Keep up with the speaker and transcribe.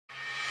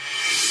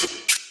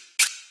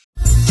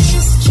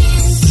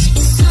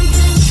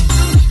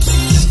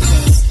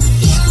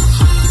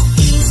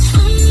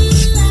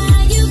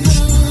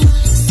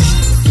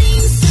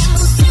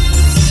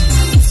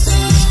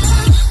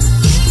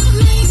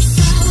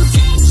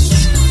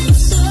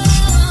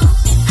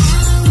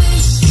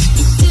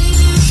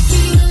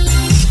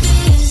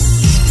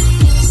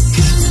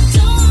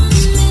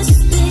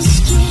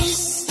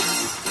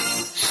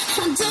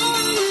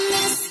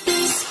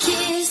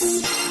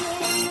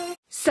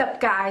What's up,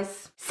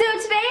 guys? So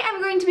today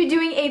I'm going to be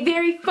doing a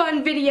very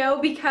fun video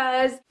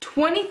because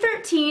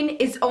 2013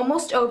 is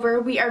almost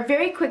over. We are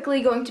very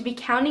quickly going to be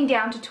counting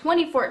down to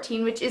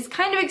 2014, which is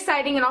kind of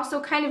exciting and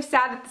also kind of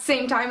sad at the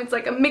same time. It's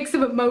like a mix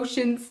of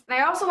emotions. And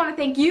I also want to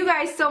thank you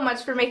guys so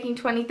much for making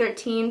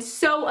 2013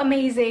 so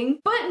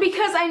amazing. But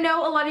because I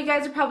know a lot of you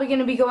guys are probably going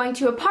to be going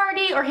to a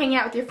party or hanging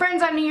out with your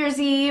friends on New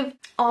Year's Eve,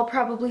 I'll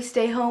probably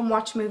stay home,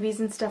 watch movies,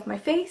 and stuff my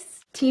face.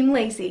 Team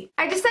lazy.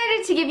 I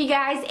decided to give you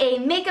guys a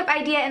makeup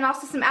idea and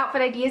also some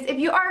outfit ideas if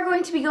you are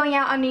going to be going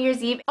out on New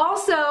Year's Eve.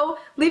 Also,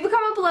 leave a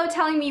comment below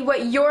telling me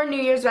what your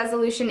New Year's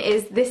resolution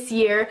is this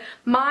year.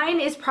 Mine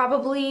is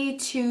probably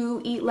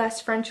to eat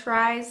less French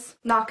fries.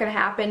 Not gonna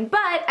happen,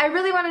 but I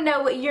really want to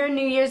know what your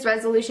New Year's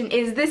resolution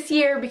is this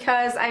year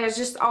because I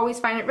just always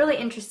find it really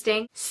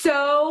interesting.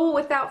 So,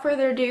 without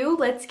further ado,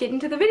 let's get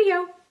into the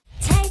video.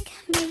 Take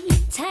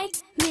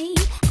me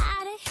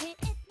out of here.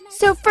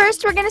 So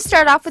first, we're gonna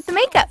start off with the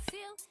makeup.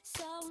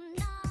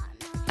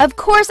 Of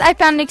course, I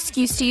found an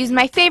excuse to use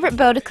my favorite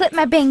bow to clip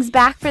my bangs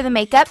back for the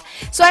makeup,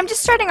 so I'm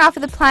just starting off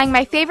with applying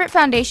my favorite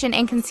foundation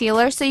and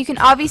concealer, so you can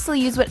obviously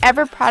use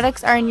whatever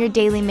products are in your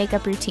daily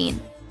makeup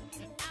routine.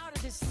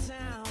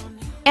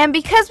 And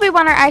because we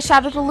want our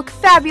eyeshadow to look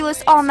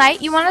fabulous all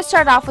night, you want to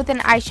start off with an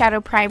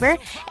eyeshadow primer,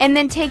 and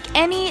then take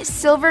any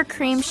silver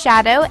cream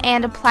shadow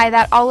and apply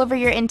that all over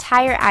your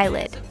entire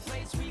eyelid.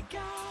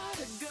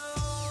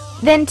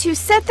 Then to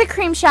set the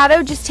cream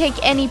shadow, just take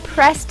any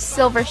pressed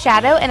silver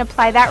shadow and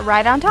apply that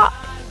right on top.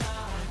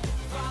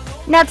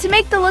 Now to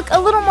make the look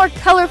a little more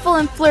colorful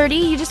and flirty,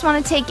 you just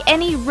want to take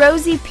any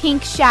rosy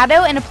pink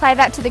shadow and apply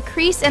that to the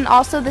crease and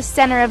also the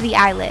center of the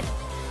eyelid.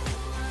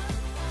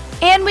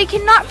 And we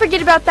cannot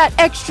forget about that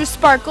extra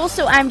sparkle,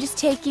 so I'm just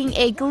taking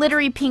a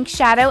glittery pink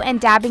shadow and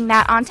dabbing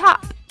that on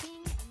top.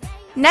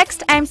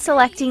 Next, I'm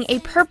selecting a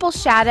purple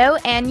shadow,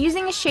 and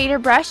using a shader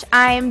brush,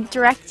 I'm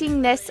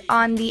directing this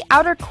on the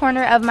outer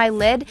corner of my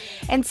lid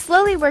and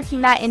slowly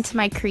working that into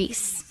my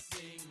crease.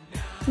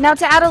 Now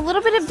to add a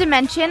little bit of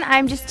dimension,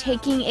 I'm just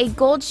taking a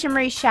gold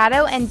shimmery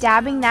shadow and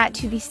dabbing that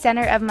to the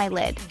center of my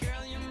lid.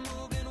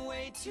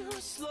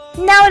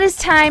 Now it is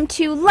time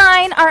to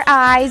line our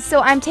eyes,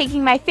 so I'm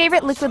taking my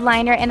favorite liquid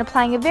liner and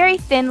applying a very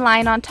thin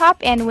line on top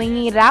and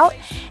winging it out.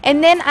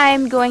 And then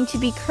I'm going to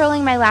be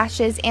curling my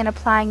lashes and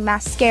applying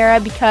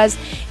mascara because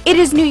it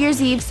is New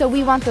Year's Eve, so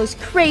we want those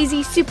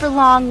crazy, super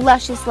long,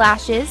 luscious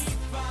lashes.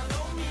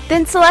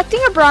 Then selecting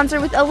a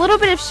bronzer with a little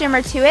bit of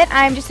shimmer to it,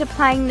 I'm just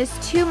applying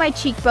this to my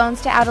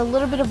cheekbones to add a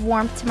little bit of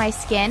warmth to my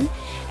skin.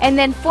 And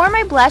then for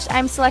my blush,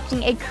 I'm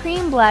selecting a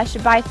cream blush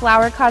by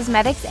Flower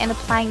Cosmetics and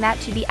applying that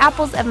to the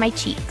apples of my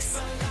cheeks.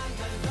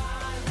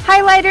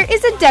 Highlighter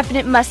is a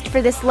definite must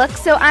for this look,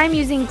 so I'm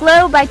using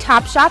Glow by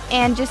Topshop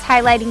and just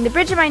highlighting the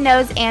bridge of my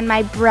nose and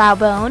my brow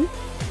bone.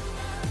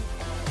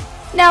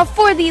 Now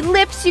for the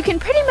lips, you can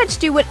pretty much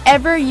do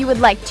whatever you would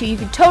like to. You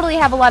could totally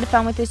have a lot of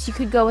fun with this. You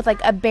could go with like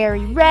a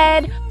berry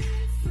red.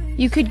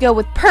 You could go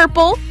with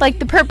purple, like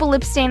the purple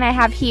lip stain I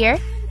have here.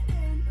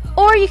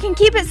 Or you can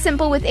keep it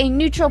simple with a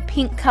neutral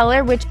pink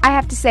color, which I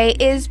have to say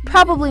is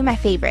probably my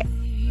favorite.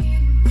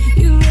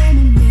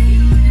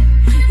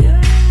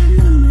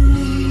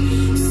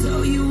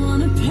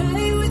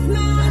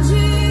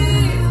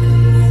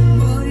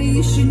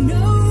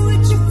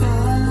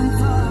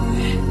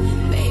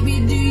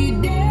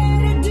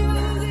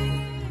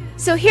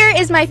 So here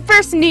is my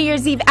first New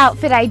Year's Eve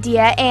outfit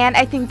idea, and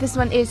I think this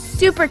one is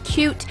super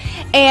cute,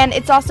 and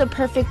it's also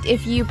perfect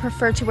if you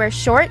prefer to wear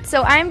shorts.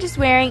 So I'm just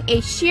wearing a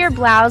sheer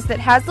blouse that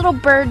has little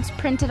birds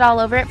printed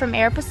all over it from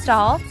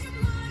Aeropostale.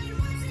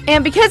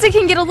 And because it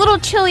can get a little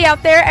chilly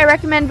out there, I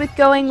recommend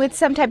going with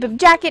some type of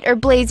jacket or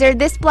blazer.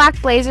 This black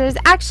blazer is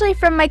actually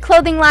from my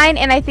clothing line,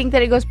 and I think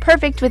that it goes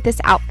perfect with this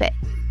outfit.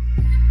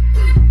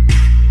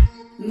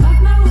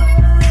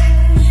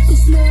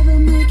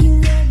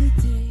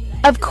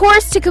 Of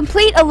course, to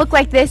complete a look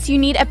like this, you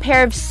need a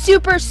pair of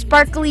super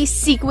sparkly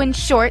sequin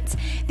shorts.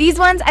 These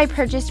ones I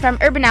purchased from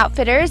Urban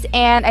Outfitters,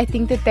 and I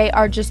think that they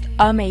are just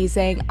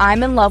amazing.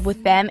 I'm in love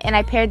with them, and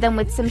I paired them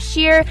with some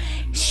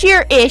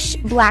sheer-ish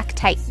black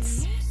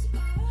tights.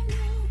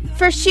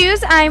 For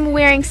shoes, I'm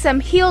wearing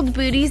some heeled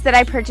booties that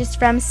I purchased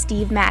from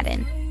Steve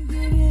Madden.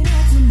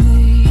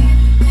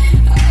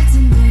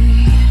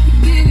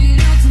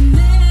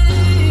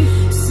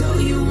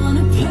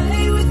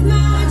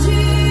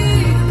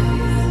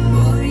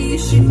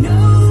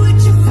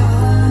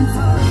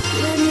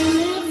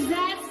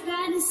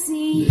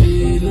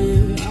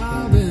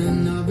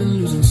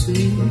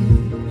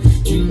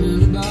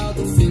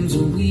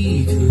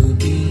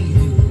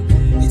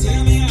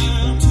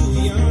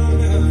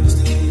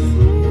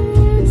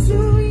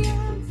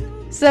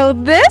 So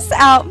this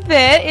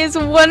outfit is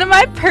one of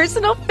my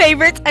personal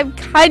favorites. I'm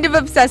kind of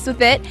obsessed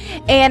with it,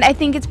 and I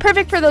think it's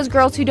perfect for those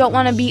girls who don't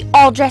want to be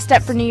all dressed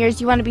up for New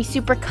Year's. You want to be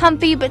super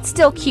comfy but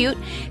still cute.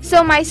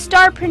 So my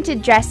star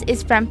printed dress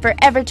is from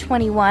Forever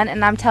 21,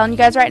 and I'm telling you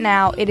guys right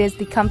now, it is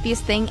the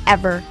comfiest thing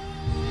ever.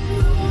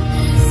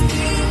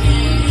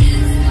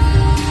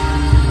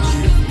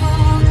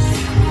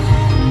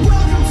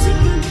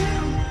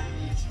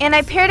 And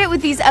I paired it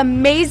with these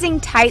amazing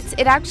tights.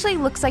 It actually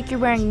looks like you're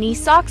wearing knee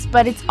socks,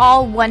 but it's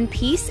all one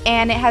piece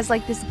and it has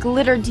like this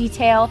glitter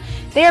detail.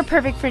 They are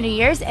perfect for New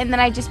Year's. And then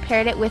I just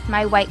paired it with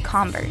my white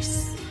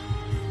Converse.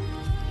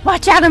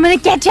 Watch out, I'm gonna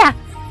get ya!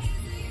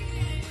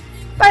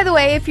 By the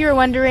way, if you were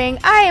wondering,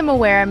 I am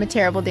aware I'm a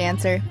terrible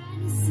dancer.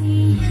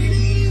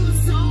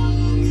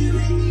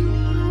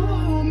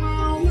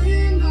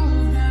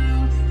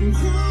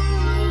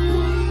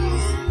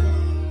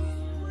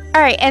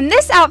 Alright, and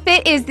this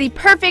outfit is the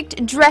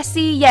perfect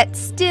dressy yet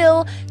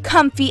still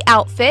comfy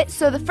outfit.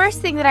 So the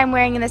first thing that I'm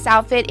wearing in this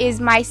outfit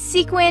is my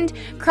sequined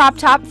crop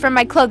top from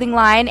my clothing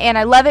line, and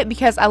I love it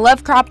because I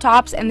love crop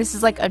tops, and this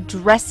is like a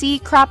dressy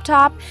crop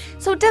top,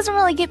 so it doesn't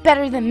really get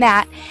better than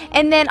that.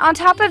 And then on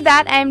top of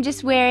that, I'm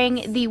just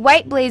wearing the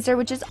white blazer,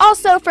 which is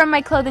also from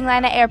my clothing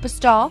line at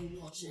Aeropostale.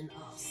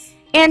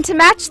 And to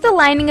match the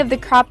lining of the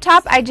crop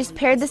top, I just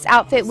paired this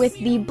outfit with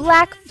the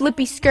black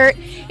flippy skirt.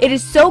 It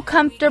is so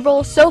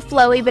comfortable, so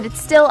flowy, but it's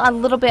still a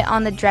little bit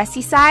on the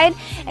dressy side.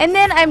 And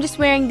then I'm just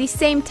wearing the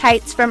same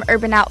tights from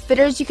Urban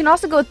Outfitters. You can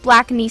also go with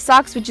black knee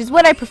socks, which is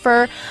what I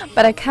prefer,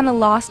 but I kind of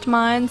lost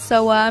mine,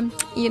 so,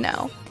 you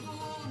know.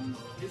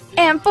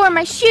 And for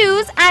my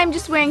shoes, I'm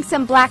just wearing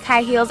some black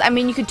high heels. I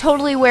mean, you could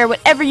totally wear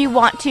whatever you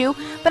want to,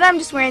 but I'm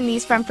just wearing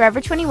these from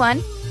Forever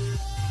 21.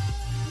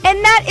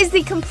 And that is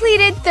the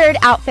completed third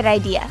outfit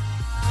idea.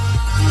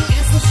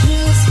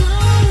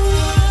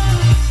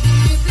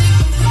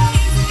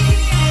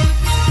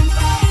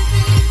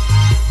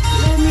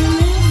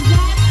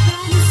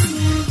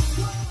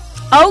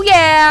 Oh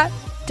yeah!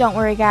 Don't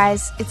worry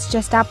guys, it's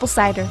just apple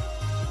cider.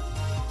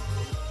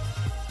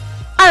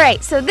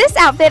 Alright, so this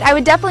outfit I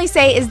would definitely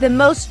say is the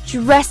most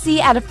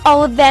dressy out of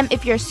all of them.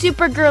 If you're a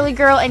super girly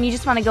girl and you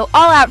just want to go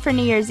all out for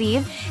New Year's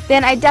Eve,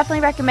 then I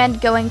definitely recommend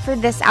going for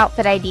this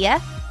outfit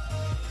idea.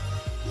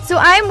 So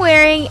I'm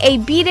wearing a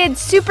beaded,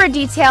 super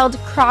detailed,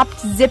 cropped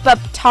zip-up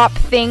top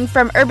thing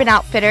from Urban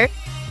Outfitters.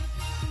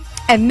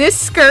 And this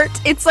skirt,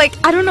 it's like,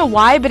 I don't know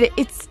why, but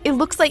it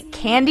looks like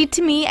candy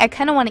to me. I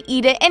kind of want to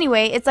eat it.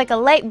 Anyway, it's like a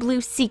light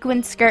blue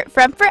sequin skirt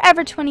from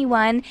Forever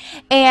 21.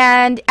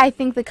 And I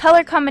think the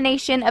color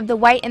combination of the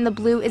white and the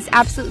blue is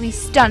absolutely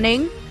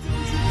stunning.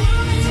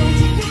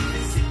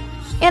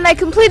 And I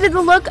completed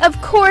the look, of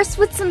course,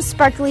 with some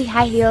sparkly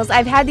high heels.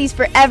 I've had these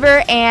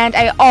forever, and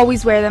I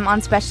always wear them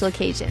on special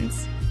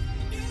occasions.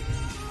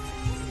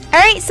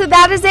 Alright, so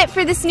that is it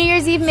for this New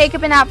Year's Eve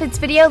makeup and outfits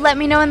video. Let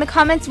me know in the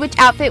comments which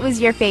outfit was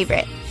your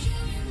favorite.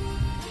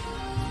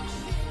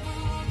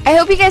 I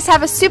hope you guys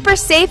have a super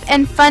safe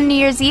and fun New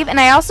Year's Eve, and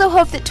I also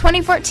hope that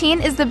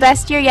 2014 is the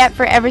best year yet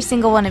for every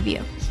single one of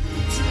you.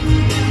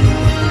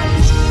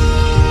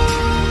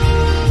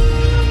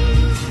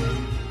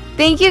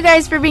 Thank you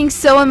guys for being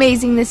so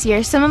amazing this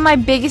year. Some of my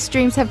biggest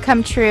dreams have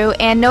come true,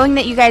 and knowing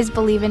that you guys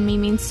believe in me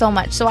means so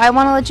much. So I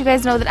want to let you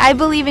guys know that I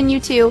believe in you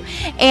too,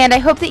 and I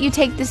hope that you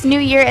take this new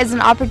year as an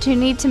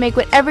opportunity to make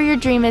whatever your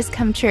dream is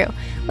come true.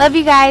 Love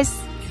you guys.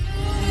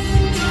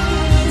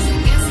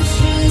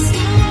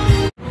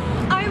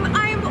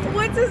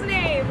 What's his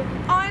name?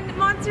 On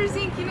Monsters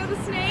Inc., you know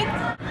the snake?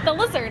 The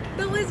lizard.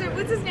 The lizard,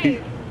 what's his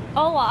name?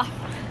 Olaf.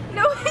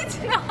 No,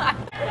 it's not.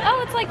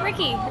 Oh, it's like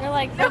Ricky. Or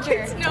like No, Roger.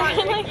 it's not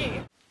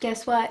Ricky.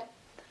 Guess what?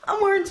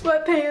 I'm wearing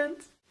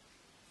sweatpants.